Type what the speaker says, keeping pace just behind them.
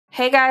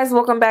Hey guys,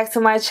 welcome back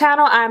to my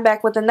channel. I'm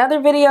back with another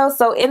video.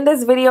 So in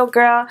this video,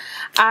 girl,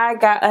 I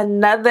got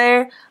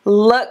another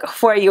look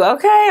for you.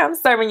 Okay, I'm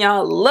serving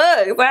y'all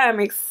looks. I am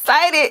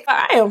excited.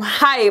 I am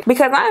hyped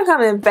because I am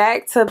coming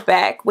back to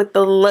back with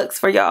the looks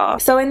for y'all.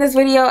 So in this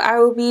video, I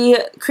will be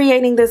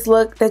creating this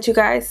look that you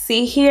guys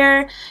see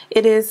here.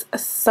 It is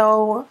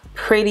so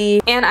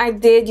pretty, and I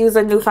did use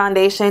a new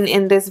foundation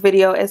in this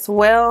video as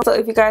well. So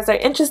if you guys are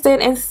interested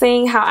in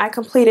seeing how I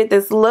completed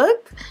this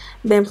look,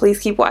 then please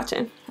keep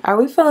watching. Are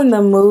we feeling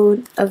the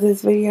mood of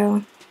this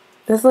video?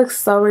 This looks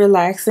so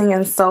relaxing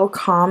and so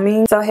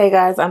calming. So hey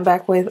guys, I'm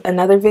back with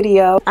another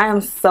video. I am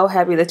so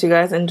happy that you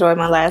guys enjoyed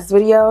my last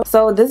video.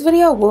 So this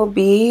video will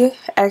be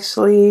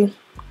actually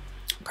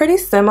pretty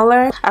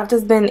similar. I've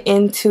just been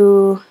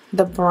into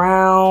the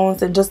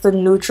browns and just the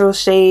neutral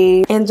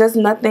shade and just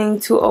nothing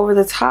too over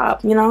the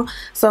top, you know.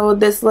 So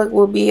this look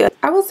will be,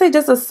 I would say,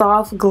 just a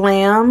soft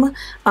glam.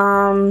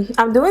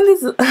 I'm doing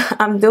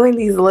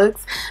these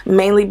looks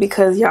mainly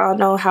because y'all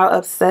know how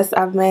obsessed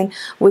I've been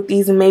with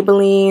these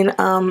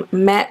Maybelline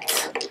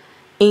matte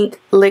ink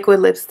liquid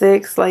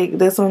lipsticks, like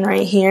this one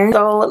right here.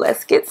 So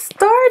let's get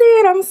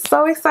started. I'm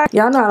so excited.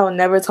 Y'all know I don't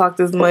never talk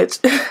this much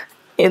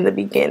in the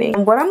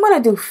beginning. What I'm gonna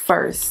do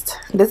first,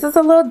 this is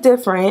a little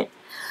different.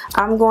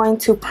 I'm going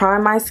to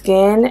prime my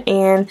skin,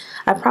 and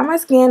I prime my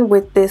skin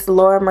with this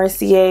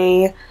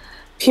Mercier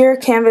Pure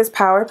Canvas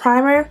Power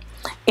Primer,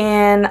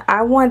 and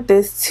I want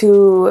this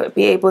to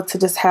be able to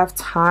just have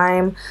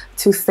time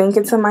to sink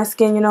into my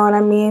skin, you know what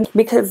I mean?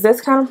 Because this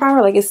kind of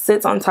primer, like, it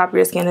sits on top of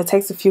your skin. It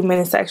takes a few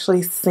minutes to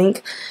actually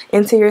sink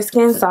into your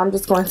skin, so I'm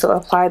just going to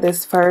apply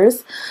this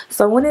first.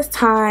 So when it's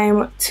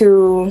time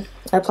to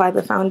apply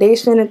the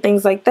foundation and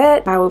things like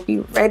that, I will be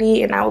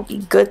ready and I will be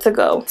good to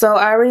go. So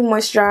I already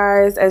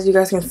moisturized. As you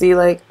guys can see,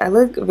 like, I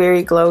look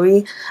very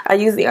glowy. I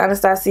use the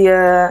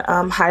ANASTASIA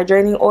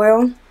hydrating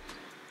oil.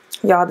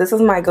 Y'all, this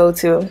is my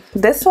go-to.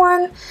 This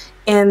one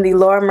and the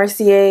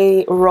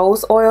Mercier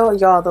rose oil.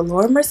 Y'all, the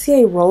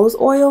Mercier rose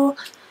oil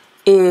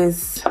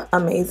is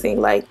amazing.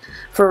 Like,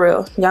 for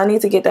real, y'all need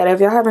to get that.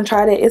 If y'all haven't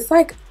tried it, it's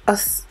like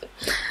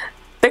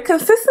the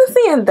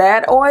consistency in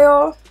that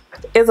oil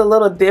is a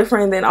little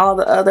different than all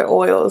the other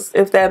oils,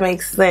 if that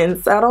makes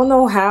sense. I don't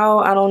know how,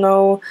 I don't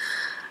know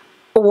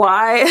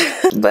why,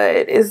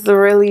 but it's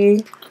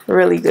really,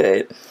 really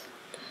good.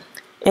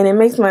 And it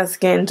makes my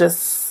skin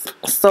just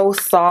so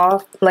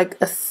soft, like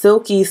a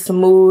silky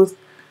smooth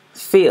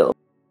feel.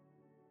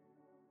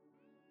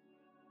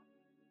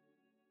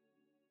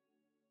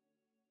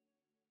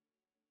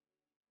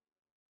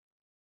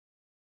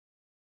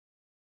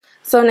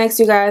 So next,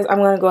 you guys, I'm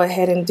going to go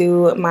ahead and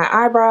do my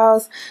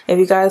eyebrows. If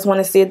you guys want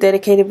to see a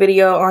dedicated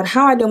video on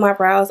how I do my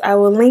brows, I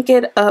will link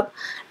it up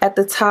at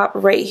the top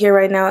right here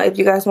right now if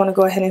you guys want to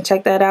go ahead and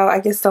check that out. I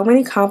get so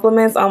many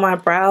compliments on my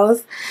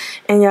brows,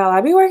 and y'all,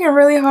 I be working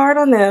really hard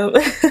on them.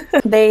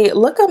 They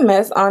look a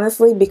mess,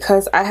 honestly,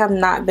 because I have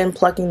not been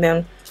plucking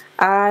them.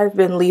 I've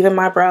been leaving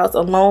my brows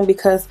alone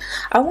because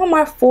I want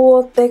my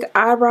full thick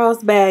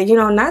eyebrows back. You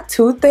know, not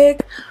too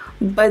thick,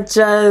 but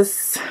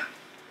just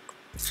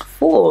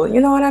full,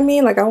 you know what I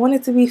mean? Like, I want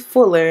it to be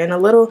fuller and a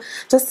little,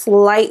 just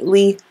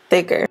slightly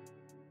thicker.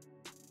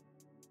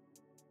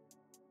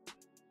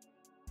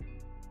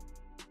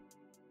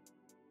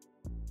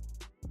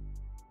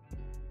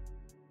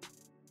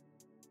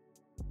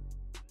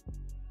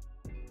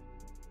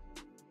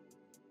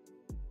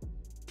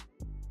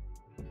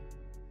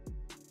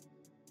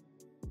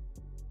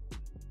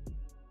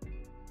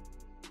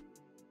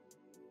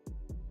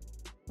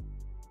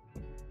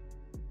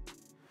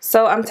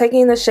 So I'm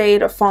taking the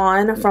shade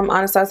FAWN from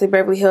Anastasia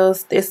Beverly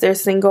Hills. It's their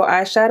single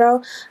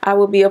eyeshadow. I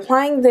will be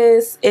applying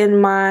this in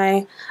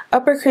my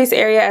upper crease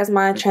area as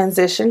my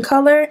transition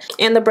color.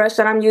 And the brush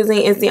that I'm using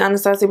is the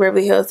Anastasia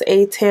Beverly Hills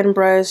A10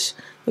 brush.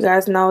 You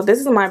guys know this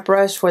is my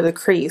brush for the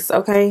crease,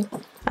 okay?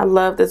 I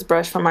love this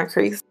brush for my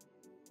crease.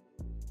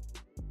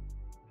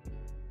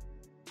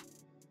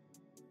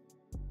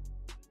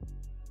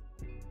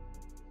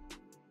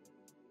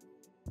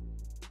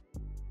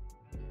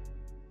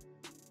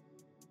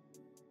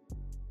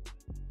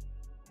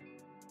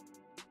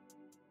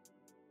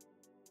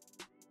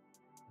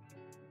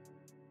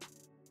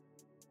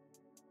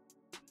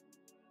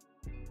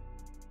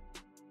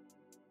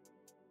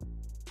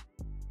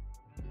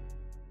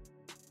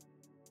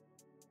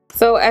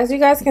 So as you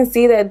guys can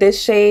see, that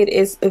this shade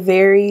is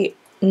very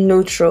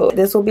neutral.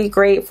 This will be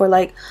great for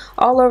like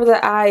all over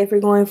the eye if you're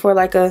going for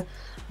like a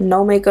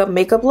no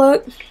makeup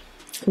look.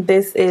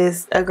 This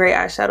is a great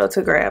eyeshadow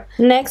to grab.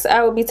 Next,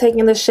 I will be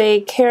taking the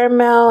shade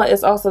Caramel.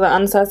 It's also the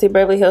Anastasia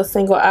Beverly Hills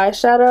single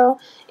eyeshadow,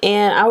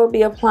 and I will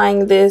be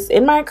applying this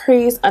in my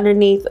crease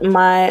underneath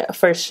my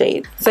first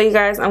shade. So you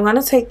guys, I'm going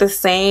to take the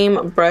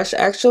same brush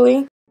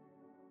actually.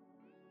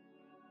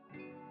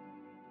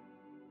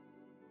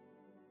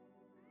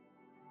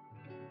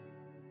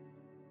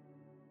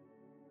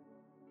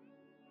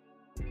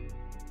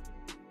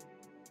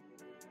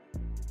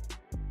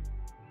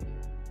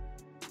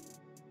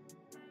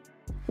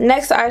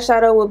 Next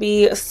eyeshadow will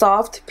be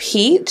Soft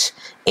Peach,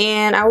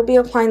 and I will be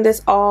applying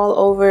this all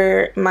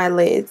over my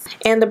lids.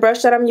 And the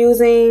brush that I'm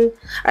using,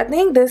 I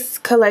think this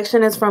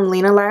collection is from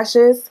Lena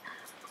Lashes.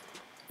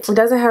 It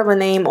doesn't have a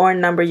name or a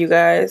number, you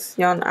guys.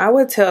 Y'all, I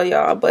would tell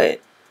y'all,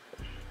 but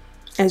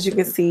as you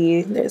can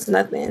see, there's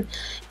nothing.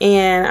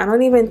 And I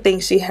don't even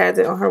think she has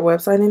it on her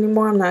website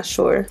anymore. I'm not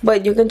sure.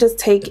 But you can just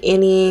take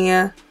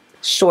any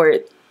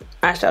short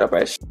eyeshadow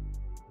brush.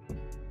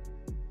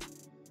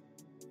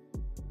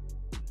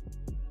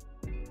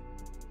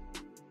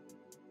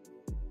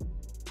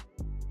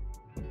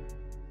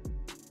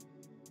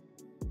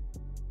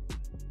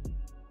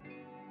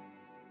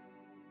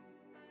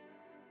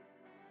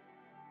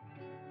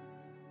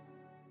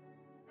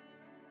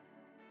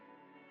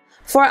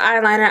 For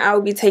eyeliner, I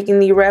will be taking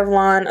the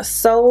Revlon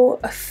So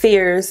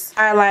Fierce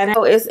eyeliner.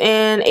 So it's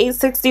in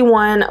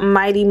 861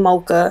 Mighty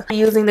Mocha. I'm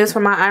using this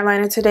for my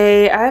eyeliner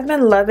today. I've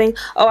been loving,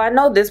 oh, I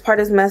know this part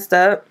is messed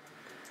up.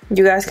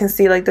 You guys can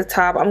see like the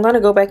top. I'm going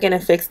to go back in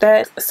and fix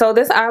that. So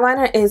this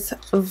eyeliner is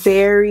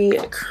very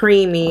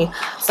creamy.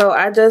 So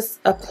I just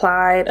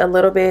applied a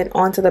little bit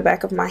onto the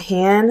back of my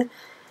hand.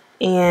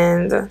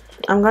 And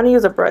I'm going to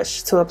use a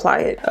brush to apply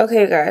it.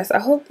 Okay guys, I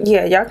hope,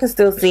 yeah, y'all can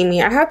still see me.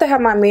 I have to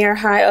have my mirror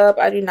high up.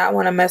 I do not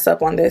want to mess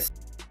up on this.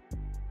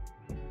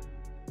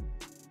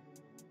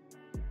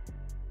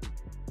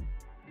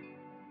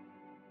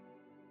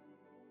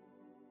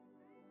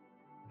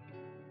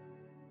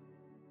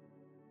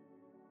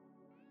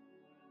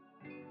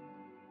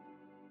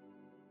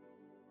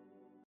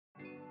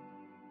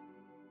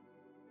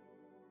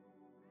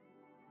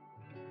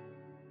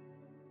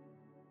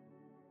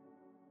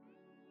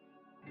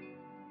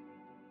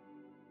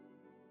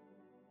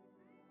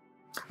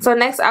 So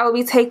next I will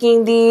be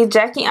taking the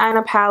Jackie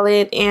Aina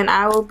palette, and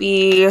I will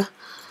be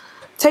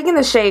taking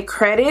the shade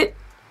Credit.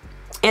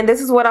 And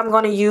this is what I'm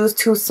going to use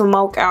to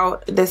smoke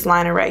out this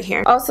liner right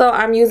here. Also,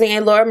 I'm using a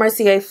Laura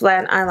Mercier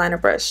flat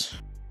eyeliner brush.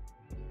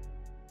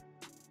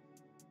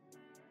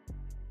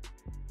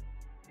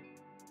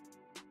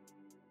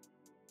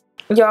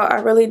 Y'all, I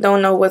really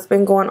don't know what's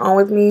been going on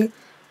with me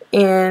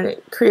in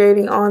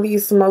creating all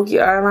these smoky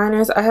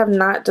eyeliners. I have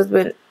not just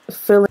been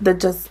feeling the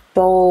just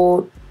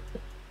bold,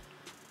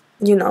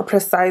 you know,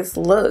 precise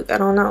look. I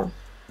don't know.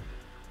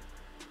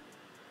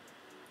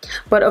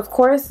 But of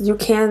course, you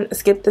can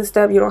skip this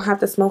step. You don't have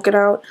to smoke it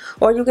out.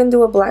 Or you can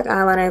do a black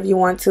eyeliner if you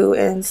want to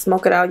and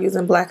smoke it out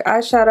using black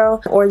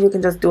eyeshadow. Or you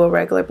can just do a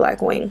regular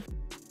black wing.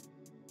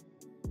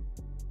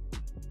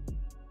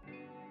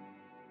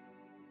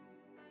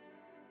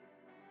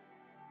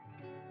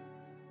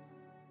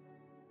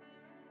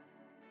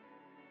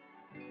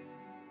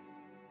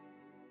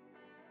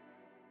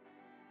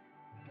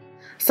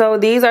 So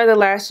these are the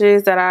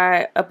lashes that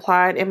I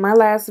applied in my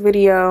last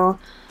video.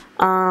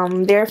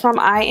 They're from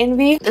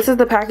iEnvy. This is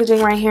the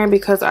packaging right here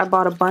because I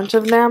bought a bunch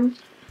of them.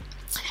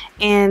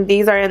 And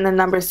these are in the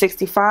number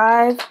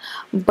 65.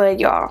 But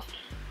y'all,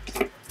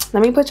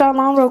 let me put y'all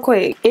on real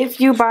quick. If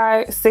you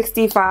buy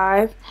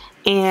 65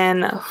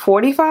 and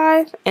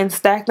 45 and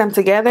stack them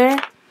together,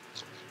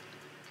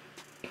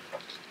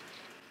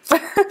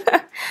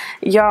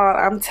 y'all,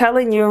 I'm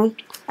telling you,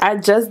 I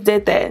just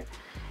did that.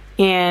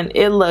 And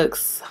it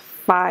looks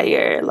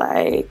fire.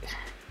 Like,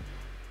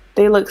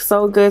 they look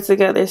so good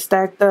together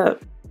stacked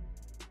up.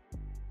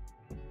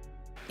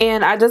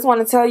 And I just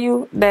want to tell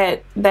you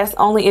that that's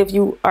only if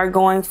you are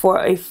going for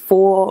a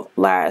full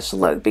lash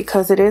look,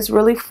 because it is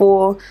really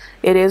full,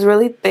 it is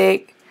really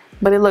thick,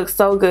 but it looks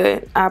so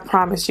good, I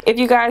promise you. If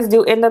you guys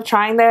do end up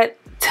trying that,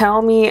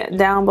 tell me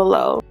down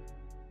below.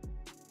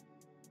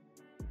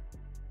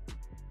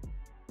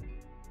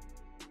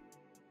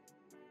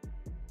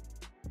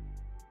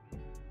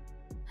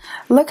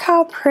 Look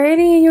how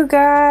pretty, you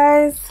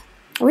guys.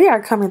 We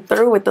are coming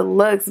through with the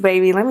looks,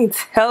 baby. Let me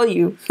tell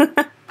you.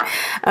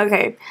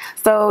 Okay,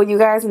 so you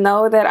guys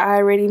know that I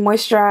already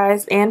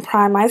moisturized and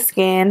primed my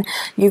skin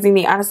using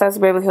the Anastasia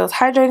Beverly Hills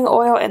Hydrating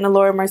Oil and the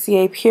Laura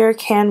Mercier Pure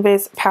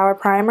Canvas Power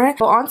Primer.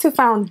 So on to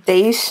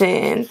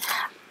foundation.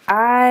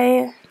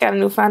 I got a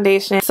new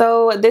foundation.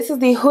 So this is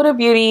the Huda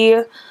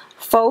Beauty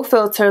Faux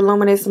Filter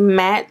Luminous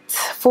Matte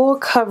Full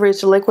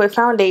Coverage Liquid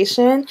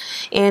Foundation,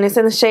 and it's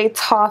in the shade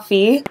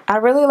Toffee. I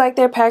really like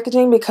their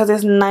packaging because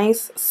it's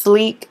nice,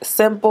 sleek,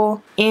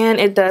 simple, and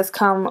it does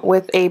come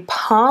with a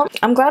pump.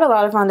 I'm glad a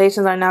lot of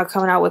foundations are now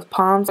coming out with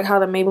pumps, like how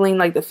the Maybelline,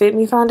 like the Fit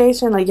Me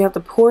foundation, like you have to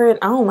pour it.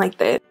 I don't like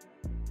that.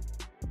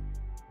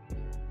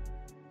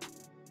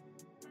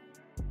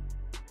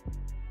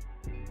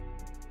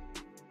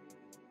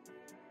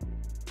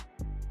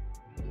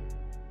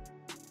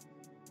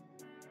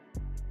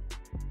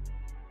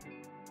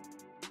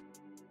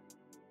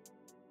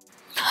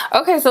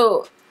 Okay,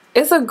 so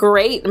it's a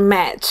great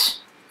match.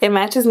 It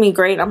matches me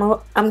great. I'm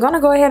gonna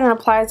go ahead and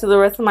apply it to the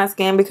rest of my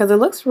skin because it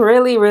looks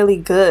really, really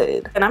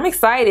good. And I'm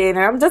excited. And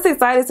I'm just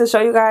excited to show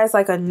you guys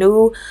like a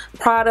new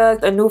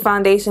product, a new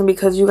foundation,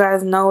 because you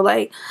guys know,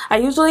 like, I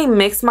usually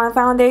mix my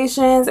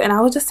foundations and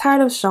I was just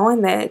tired of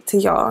showing that to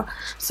y'all.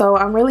 So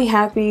I'm really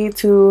happy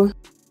to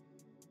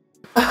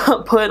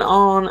put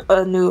on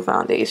a new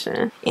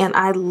foundation. And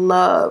I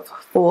love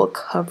full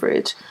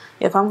coverage.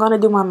 If I'm gonna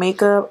do my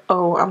makeup,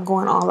 oh, I'm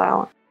going all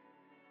out.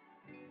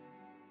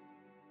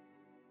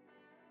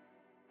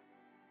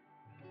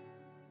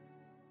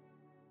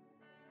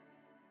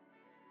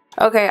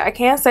 Okay, I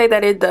can say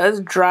that it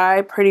does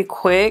dry pretty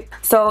quick.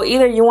 So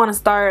either you want to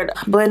start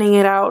blending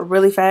it out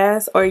really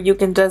fast, or you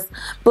can just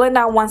blend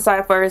out one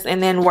side first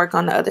and then work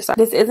on the other side.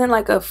 This isn't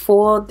like a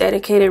full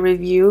dedicated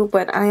review,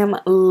 but I am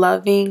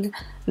loving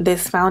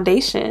this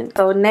foundation.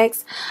 So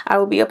next, I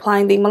will be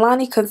applying the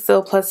MILANI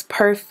Conceal Plus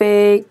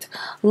Perfect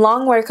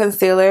Longwear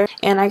Concealer,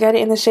 and I got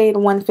it in the shade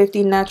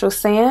 150 Natural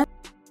Sand.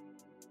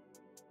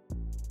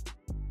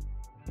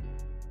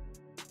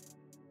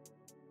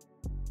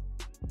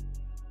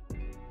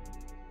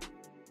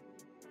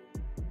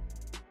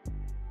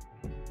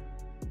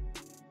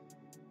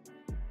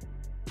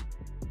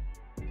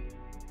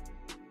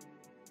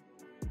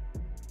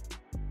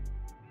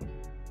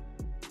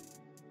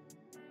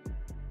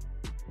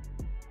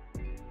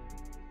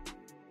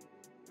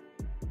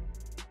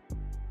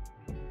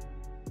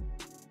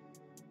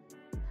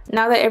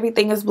 Now that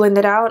everything is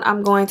blended out,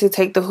 I'm going to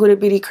take the Huda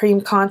Beauty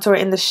Cream Contour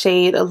in the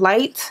shade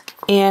Light.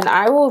 And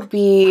I will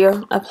be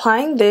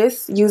applying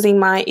this using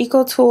my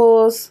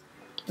EcoTools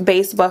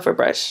Base Buffer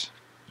Brush.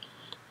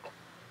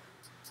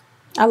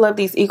 I love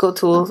these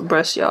EcoTools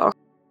brush, y'all.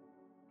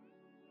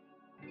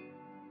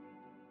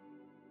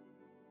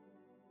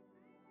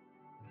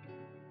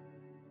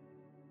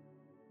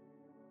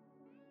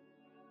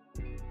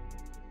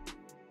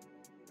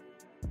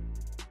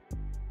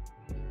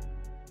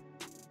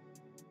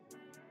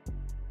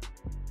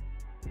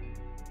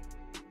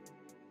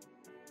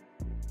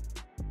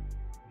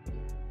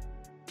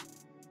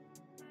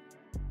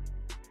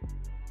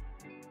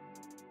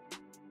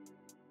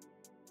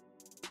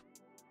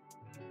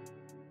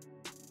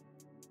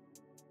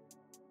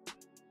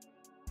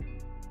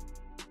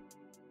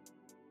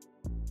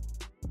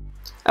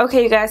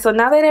 Okay, you guys, so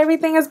now that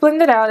everything is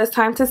blended out, it's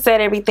time to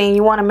set everything.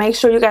 You want to make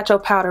sure you got your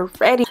powder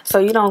ready so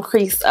you don't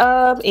crease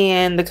up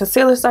and the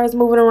concealer starts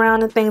moving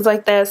around and things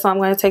like that. So I'm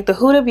going to take the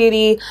Huda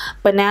Beauty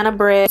Banana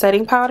Bread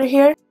setting powder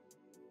here.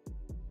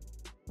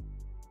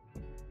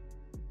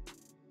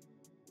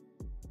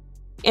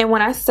 And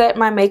when I set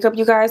my makeup,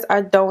 you guys,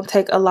 I don't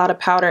take a lot of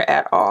powder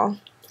at all.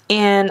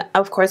 And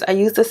of course, I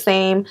use the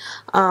same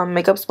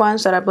makeup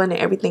sponge that I blended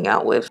everything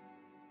out with.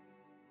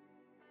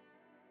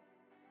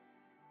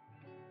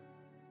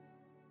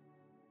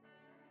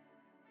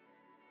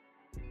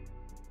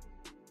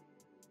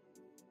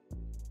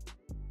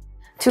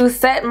 To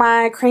set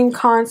my cream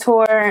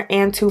contour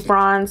and to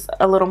bronze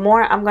a little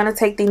more, I'm going to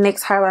take the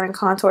NYX Highlight and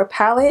Contour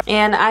Palette.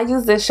 And I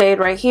use this shade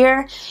right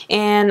here.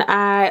 And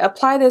I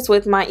apply this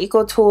with my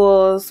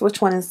EcoTools, which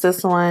one is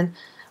this one?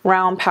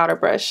 Round Powder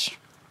Brush.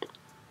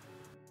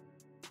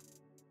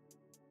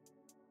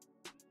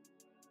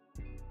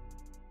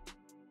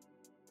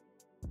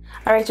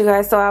 Alright, you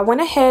guys, so I went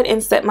ahead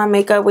and set my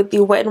makeup with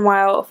the Wet n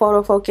Wild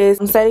Photo Focus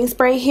setting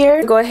spray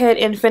here. Go ahead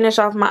and finish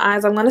off my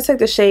eyes. I'm going to take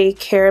the shade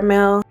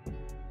Caramel.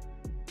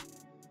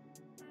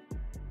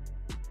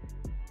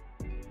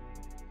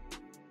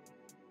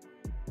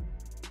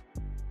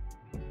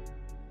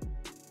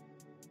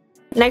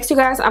 Next, you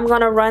guys, I'm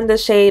going to run the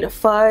shade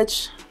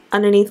Fudge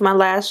underneath my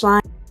lash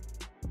line.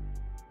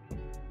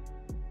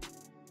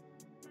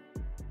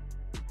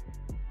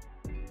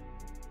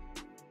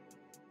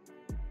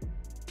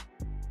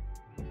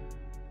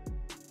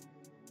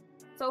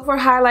 So for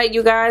highlight,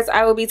 you guys,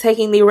 I will be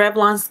taking the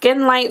Revlon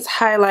Skin Lights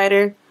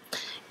highlighter.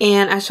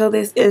 And I show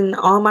this in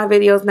all my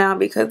videos now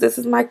because this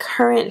is my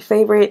current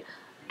favorite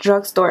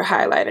drugstore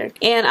highlighter.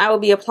 And I will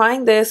be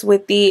applying this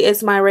with the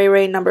It's My Ray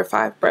Ray No.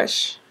 5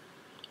 brush.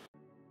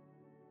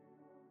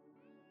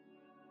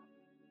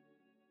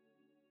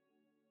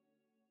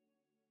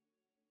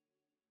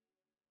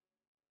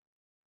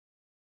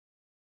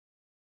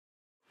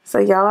 So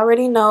y'all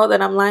already know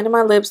that I'm lining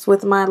my lips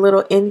with my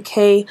little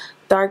NK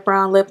dark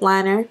brown lip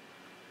liner.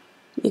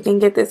 You can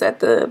get this at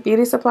the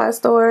beauty supply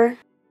store.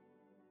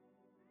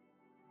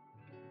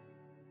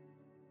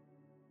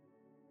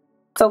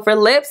 So for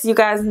lips, you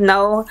guys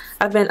know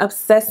I've been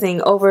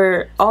obsessing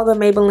over all the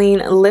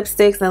Maybelline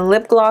lipsticks and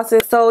lip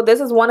glosses. So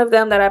this is one of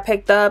them that I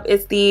picked up.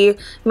 It's the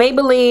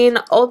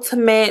Maybelline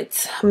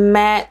Ultimate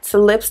Matte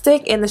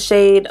Lipstick in the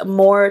shade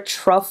More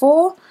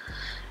Truffle.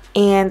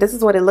 And this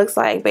is what it looks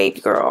like,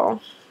 baby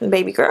girl.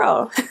 Baby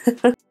girl.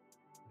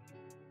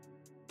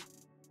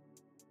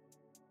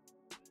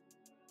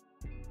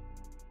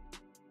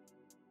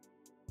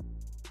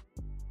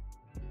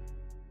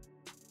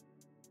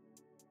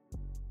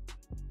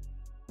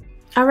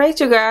 Alright,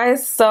 you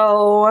guys,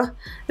 so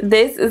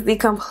this is the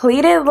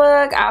completed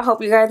look. I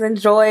hope you guys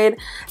enjoyed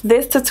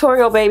this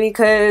tutorial, baby,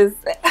 because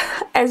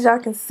as y'all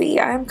can see,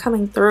 I am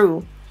coming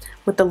through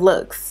with the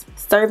looks.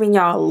 serving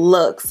y'all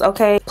looks,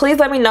 okay? Please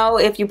let me know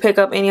if you pick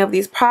up any of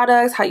these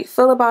products, how you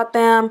feel about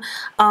them.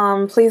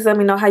 Please let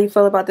me know how you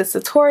feel about this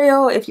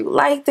tutorial. If you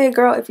liked it,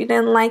 girl. If you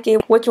didn't like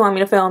it, what you want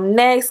me to film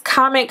next.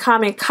 Comment.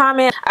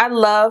 I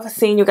love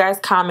seeing you guys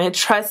comment.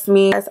 Trust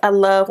me, I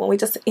love when we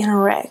just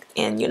interact.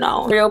 And you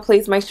know,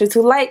 please make sure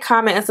to like,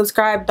 comment, and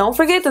subscribe. Don't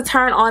forget to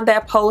turn on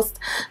that post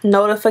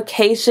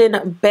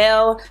notification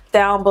bell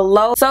down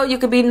below so you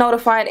can be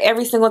notified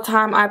every single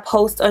time I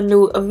post a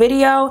new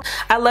video.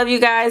 I love you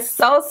guys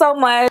so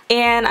much,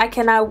 and I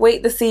cannot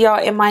wait to see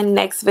y'all in my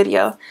next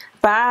video.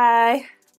 Bye.